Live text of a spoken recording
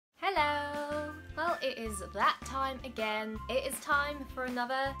is that time again. It is time for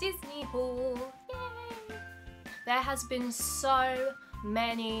another Disney haul. Yay! There has been so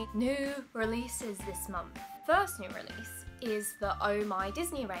many new releases this month. First new release is the Oh My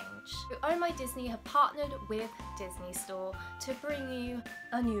Disney range. Oh My Disney have partnered with Disney Store to bring you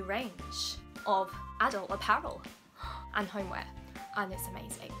a new range of adult apparel and homeware, and it's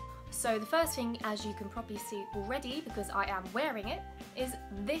amazing. So the first thing, as you can probably see already because I am wearing it, is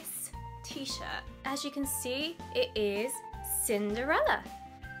this t-shirt. As you can see, it is Cinderella.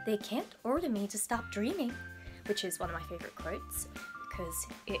 They can't order me to stop dreaming, which is one of my favourite quotes because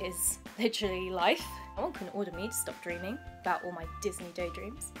it is literally life. No one can order me to stop dreaming about all my Disney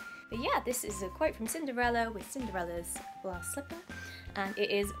daydreams. But yeah, this is a quote from Cinderella with Cinderella's glass slipper, and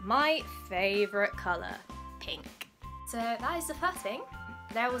it is my favourite colour, pink. So that is the first thing.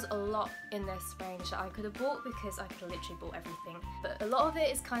 There was a lot in this range that I could have bought because I could have literally bought everything. But a lot of it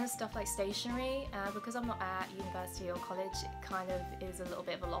is kind of stuff like stationery. Because I'm not at university or college, it kind of is a little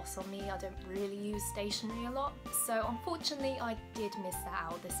bit of a loss on me. I don't really use stationery a lot. So unfortunately I did miss that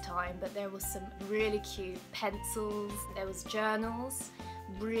out this time, but there was some really cute pencils, there was journals,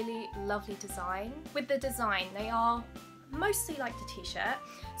 really lovely design. With the design, they are mostly like the t-shirt,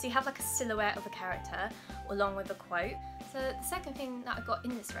 so you have like a silhouette of a character along with a quote. So the second thing that I got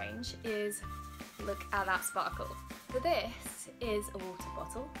in this range is, look at that sparkle. So this is a water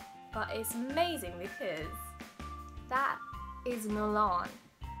bottle, but it's amazing because that is Milan.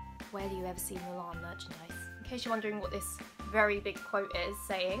 Where do you ever see Milan merchandise? In case you're wondering what this very big quote is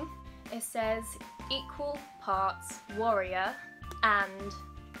saying, it says equal parts warrior and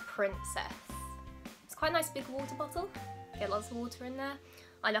princess. It's quite a nice big water bottle. Get lots of water in there.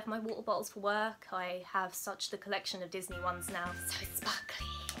 I love my water bottles for work. I have such the collection of Disney ones now, so sparkly.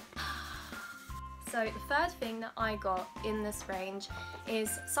 So the third thing that I got in this range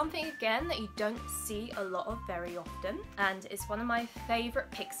is something again that you don't see a lot of very often, and it's one of my favourite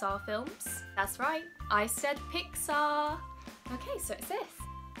Pixar films. That's right, I said Pixar. Okay, so it's this.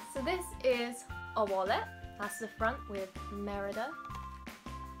 So this is a wallet. That's the front with Merida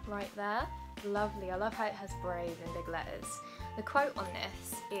right there. Lovely, I love how it has brave in big letters. The quote on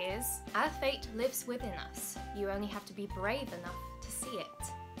this is, "Our fate lives within us. You only have to be brave enough to see it."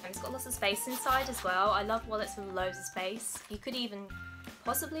 And it's got lots of space inside as well. I love wallets with loads of space. You could even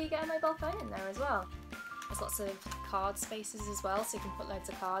possibly get a mobile phone in there as well. There's lots of card spaces as well, so you can put loads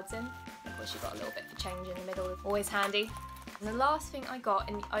of cards in. Of course you've got a little bit for change in the middle, always handy. And the last thing I got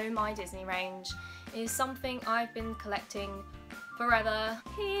in the Oh My Disney range is something I've been collecting forever.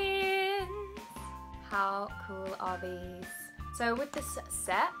 Pins! How cool are these? So with this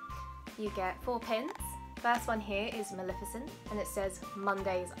set, you get 4 pins. First one here is Maleficent, and it says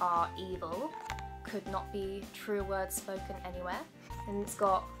Mondays are evil. Could not be truer words spoken anywhere. And it's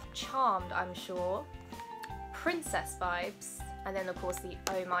got Charmed, I'm sure, princess vibes, and then of course the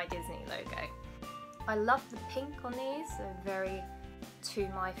Oh My Disney logo. I love the pink on these, they're very to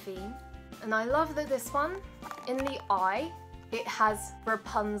my theme. And I love that this one, in the eye, it has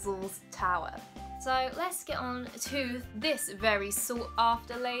Rapunzel's tower. So let's get on to this very sought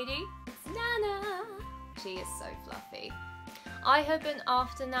after lady. It's Nana. She is so fluffy. I have been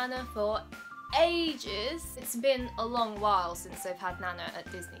after Nana for ages. It's been a long while since I've had Nana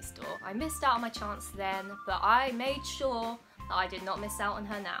at Disney Store. I missed out on my chance then, but I made sure that I did not miss out on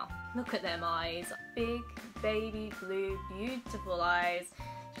her now. Look at them eyes. Big, baby blue, beautiful eyes.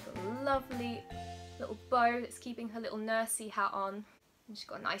 She's got a lovely little bow that's keeping her little nursey hat on. And she's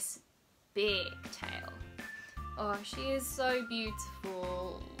got a nice big tail. Oh, she is so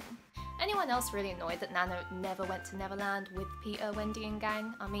beautiful. Anyone else really annoyed that Nana never went to Neverland with Peter, Wendy and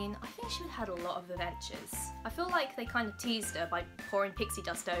gang? I mean, I think she would have had a lot of adventures. I feel like they kind of teased her by pouring pixie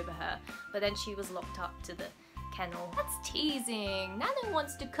dust over her, but then she was locked up to the kennel. That's teasing! Nana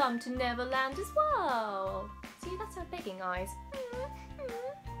wants to come to Neverland as well! See, that's her begging eyes.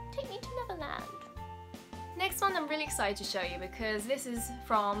 Take me to Neverland. Next one I'm really excited to show you because this is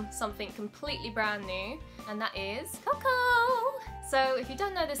from something completely brand new, and that is Coco! So if you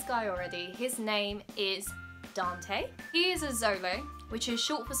don't know this guy already, his name is Dante. He is a Zolo, which is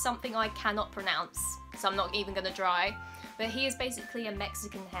short for something I cannot pronounce, so I'm not even gonna try, but he is basically a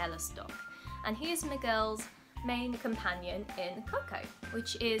Mexican hairless dog, and he is Miguel's main companion in Coco,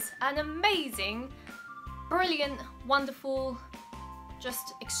 which is an amazing, brilliant, wonderful,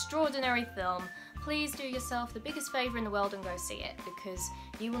 just extraordinary film. Please do yourself the biggest favour in the world and go see it, because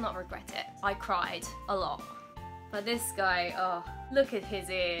you will not regret it. I cried a lot. But this guy, oh, look at his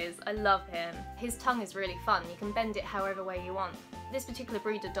ears. I love him. His tongue is really fun. You can bend it however way you want. This particular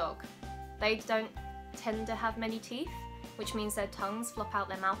breed of dog, they don't tend to have many teeth, which means their tongues flop out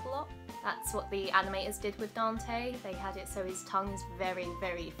their mouth a lot. That's what the animators did with Dante. They had it so his tongue is very,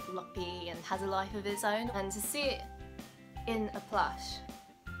 very floppy and has a life of its own. And to see it in a plush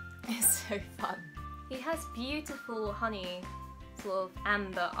is so fun. He has beautiful honey, sort of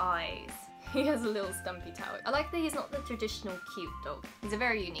amber eyes. He has a little stumpy toe. I like that he's not the traditional cute dog. He's a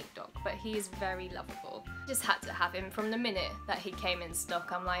very unique dog, but he is very lovable. Just had to have him from the minute that he came in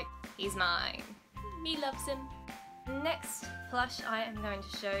stock. I'm like, he's mine. Me loves him. Next plush I am going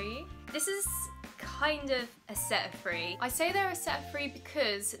to show you. This is kind of a set of 3. I say they're a set of 3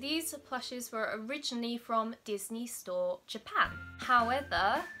 because these plushes were originally from Disney Store Japan.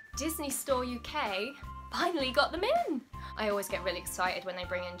 However, Disney Store UK finally got them in. I always get really excited when they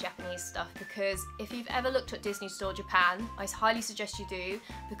bring in Japanese stuff because if you've ever looked at Disney Store Japan, I highly suggest you do,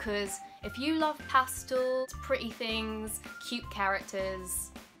 because if you love pastels, pretty things, cute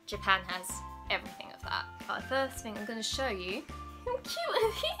characters, Japan has everything of that. But the first thing I'm going to show you, how cute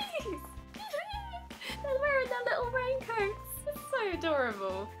are these? They're wearing their little raincoats. It's so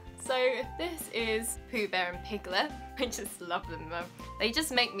adorable. So this is Pooh Bear and Piglet. I just love them though. They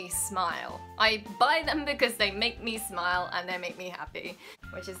just make me smile. I buy them because they make me smile and they make me happy,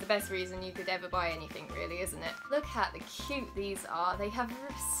 which is the best reason you could ever buy anything really, isn't it? Look at the cute these are. They have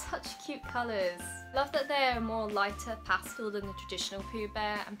such cute colours. Love that they're a more lighter pastel than the traditional Pooh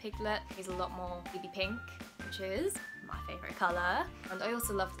Bear and Piglet. He's a lot more baby pink, which is my favourite colour. And I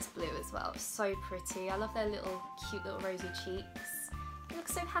also love this blue as well. It's so pretty. I love their little cute little rosy cheeks. They look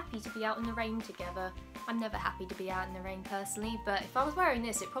so happy to be out in the rain together. I'm never happy to be out in the rain personally, but if I was wearing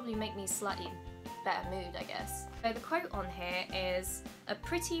this, it'd probably make me slightly better mood, I guess. So the quote on here is, "A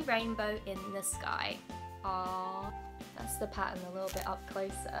pretty rainbow in the sky." Aww, that's the pattern a little bit up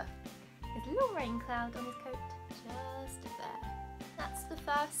closer. There's a little rain cloud on his coat, just there. That's the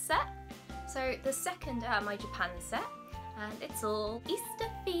first set. So the second are my Japan set, and it's all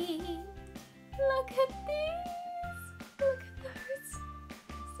Easter themed. Look at these! Look at those!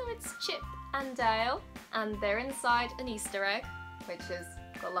 So it's Chip and Dale, and they're inside an Easter egg, which has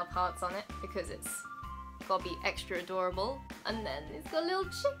got love hearts on it because it's gotta be extra adorable. And then it's got a little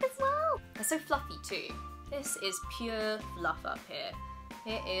chip as well. They're so fluffy too. This is pure fluff up here.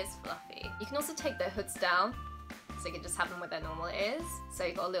 It is fluffy. You can also take their hoods down, so you can just have them where their normal ears. So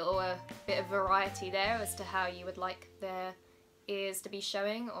you've got a little bit of variety there as to how you would like their ears to be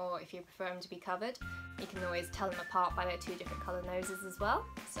showing, or if you prefer them to be covered. You can always tell them apart by their 2 different colour noses as well.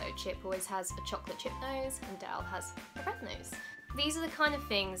 So Chip always has a chocolate chip nose and Dale has a red nose. These are the kind of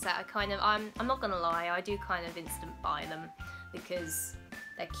things that I'm not gonna lie, I do kind of instant buy them because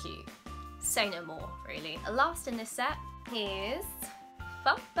they're cute. Say no more, really. Last in this set is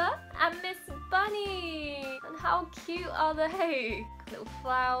Thumper and Miss Bunny. And how cute are they? Little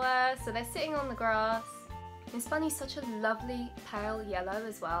flower, so they're sitting on the grass. Miss Bunny's such a lovely pale yellow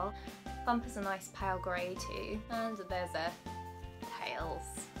as well. Thumper's a nice pale grey too. And there's their tails.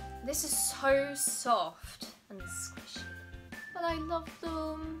 This is so soft and squishy, but I love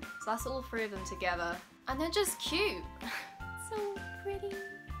them. So that's all 3 of them together. And they're just cute. So pretty.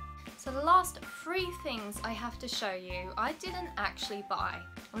 So the last 3 things I have to show you, I didn't actually buy.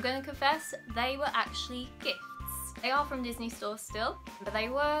 I'm going to confess, they were actually gifts. They are from Disney Store still, but they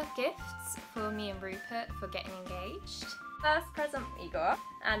were gifts for me and Rupert for getting engaged. First present we got,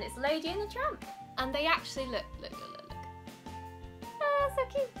 and it's Lady and the Tramp. And they actually look. Oh, so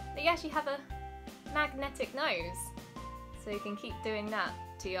cute. They actually have a magnetic nose, so you can keep doing that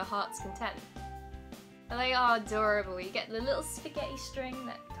to your heart's content. But they are adorable. You get the little spaghetti string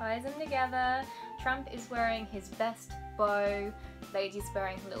that ties them together. Tramp is wearing his best bow. Lady's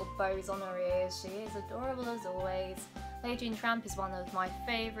wearing little bows on her ears. She is adorable as always. Lady and Tramp is one of my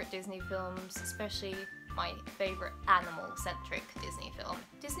favourite Disney films, especially my favourite animal-centric Disney film.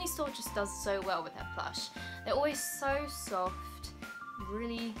 Disney Store just does so well with their plush. They're always so soft,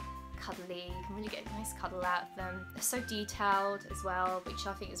 really cuddly. You can really get a nice cuddle out of them. They're so detailed as well, which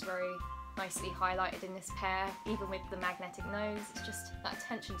I think is very nicely highlighted in this pair. Even with the magnetic nose, it's just that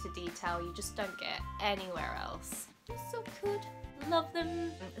attention to detail you just don't get anywhere else. They're so good. Love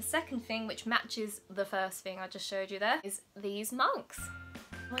them. The second thing, which matches the first thing I just showed you there, is these mugs.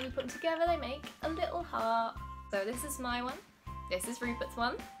 When you put them together, they make a little heart. So this is my one, this is Rupert's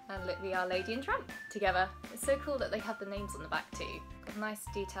one, and look, we are Lady and Tramp together. It's so cool that they have the names on the back too. Got nice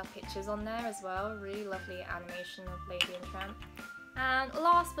detailed pictures on there as well, really lovely animation of Lady and Tramp. And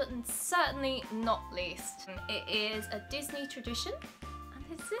last but certainly not least, it is a Disney tradition, and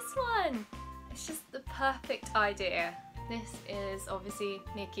it's this one. It's just the perfect idea. This is obviously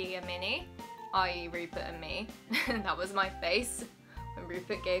Mickey and Minnie, i.e. Rupert and me. That was my face when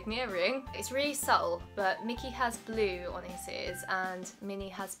Rupert gave me a ring. It's really subtle, but Mickey has blue on his ears and Minnie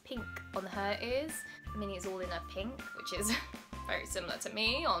has pink on her ears. Minnie is all in a pink, which is very similar to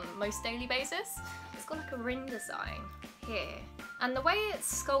me on most daily basis. It's got like a ring design here. And the way it's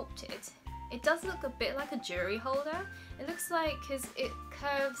sculpted, it does look a bit like a jewelry holder. It looks like, because it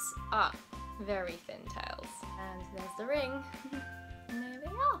curves up, very thin tails. And there's the ring. And there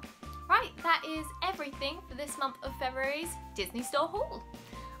we are. Right, that is everything for this month of February's Disney Store haul.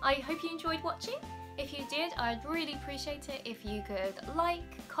 I hope you enjoyed watching. If you did, I'd really appreciate it if you could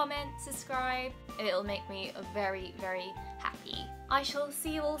like, comment, subscribe. It'll make me very, very happy. I shall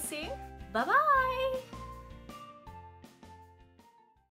see you all soon. Bye bye!